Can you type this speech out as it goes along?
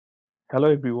Hello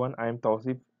everyone, I am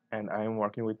Tauseef and I am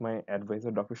working with my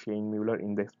advisor Dr. Shane Mueller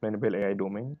in the Explainable AI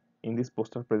domain. In this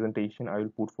poster presentation, I will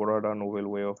put forward a novel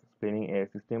way of explaining AI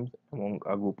systems among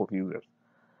a group of users.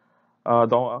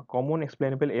 The common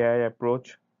explainable AI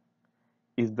approach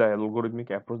is the algorithmic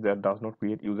approach that does not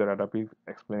create user adaptive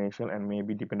explanation and may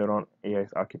be dependent on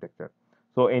AI's architecture.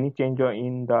 So any change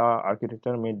in the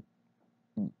architecture may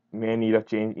need a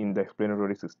change in the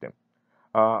explanatory system.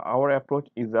 Our approach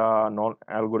is a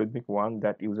non-algorithmic one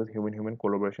that uses human-human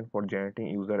collaboration for generating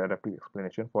user adaptive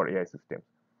explanation for AI systems.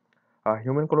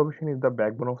 Human collaboration is the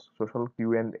backbone of social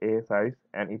Q&A sites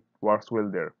and it works well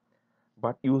there.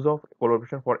 But use of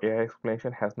collaboration for AI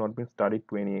explanation has not been studied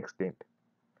to any extent.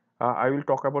 I will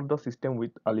talk about the system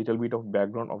with a little bit of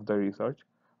background of the research.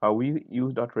 We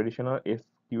used a traditional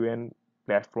SQN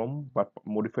platform but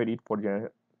modified it for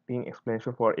generating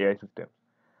explanation for AI systems.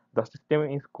 The system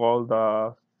is called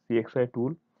the CXAI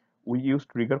tool. We use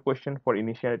trigger question for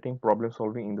initiating problem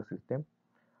solving in the system.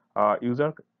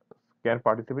 User can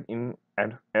participate in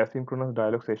an asynchronous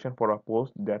dialogue session for a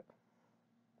post that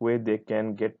way they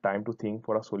can get time to think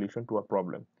for a solution to a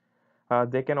problem.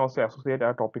 They can also associate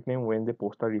a topic name when they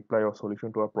post a reply or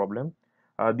solution to a problem.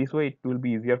 This way it will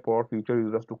be easier for future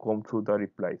users to comb through the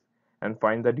replies and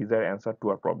find the desired answer to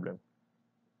a problem.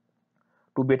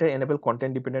 To better enable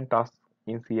content-dependent tasks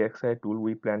in CXAI tool,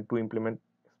 we plan to implement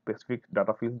specific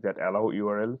data fields that allow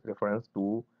URL reference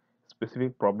to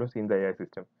specific problems in the AI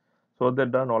system, so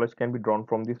that the knowledge can be drawn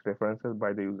from these references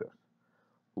by the users.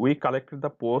 We collected the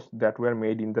posts that were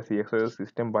made in the CXAI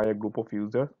system by a group of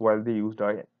users while they used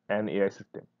an AI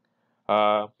system.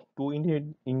 Uh, Two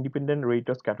independent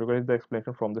raters categorize the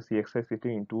explanation from the CXAI system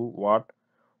into what,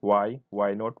 why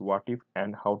not, what if,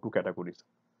 and how to categories.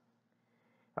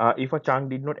 If a chunk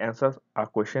did not answer a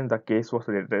question, the case was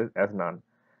rated as none.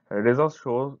 Results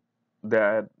shows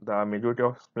that the majority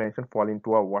of explanations fall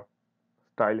into a what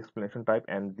style explanation type,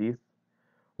 and these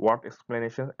what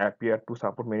explanations appear to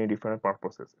support many different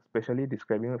purposes, especially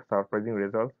describing surprising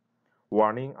results,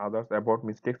 warning others about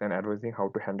mistakes, and advising how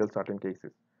to handle certain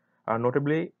cases.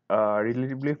 Notably,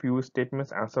 relatively few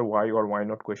statements answer why or why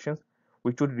not questions,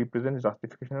 which would represent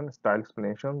justification style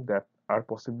explanations that are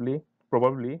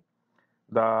probably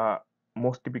the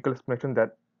most typical explanation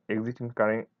that exists in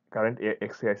current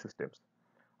XAI systems.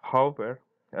 However,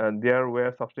 there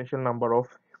were substantial number of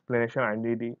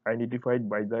explanations identified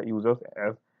by the users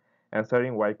as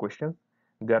answering why questions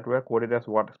that were coded as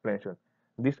what explanation.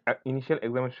 This initial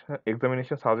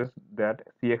examination suggests that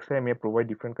CXI may provide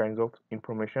different kinds of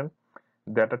information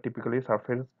that are typically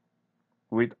surfaced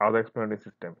with other explanatory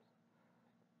systems.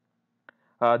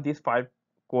 These five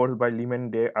codes by Lim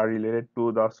and Day are related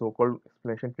to the so-called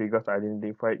explanation triggers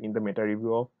identified in the meta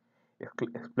review of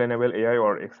Explainable AI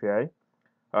or XAI.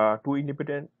 Two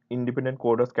independent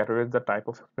coders categorize the type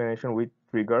of explanation with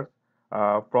triggers.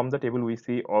 From the table, we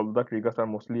see all the triggers are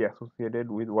mostly associated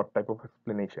with what type of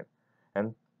explanation.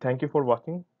 And thank you for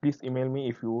watching. Please email me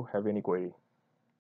if you have any query.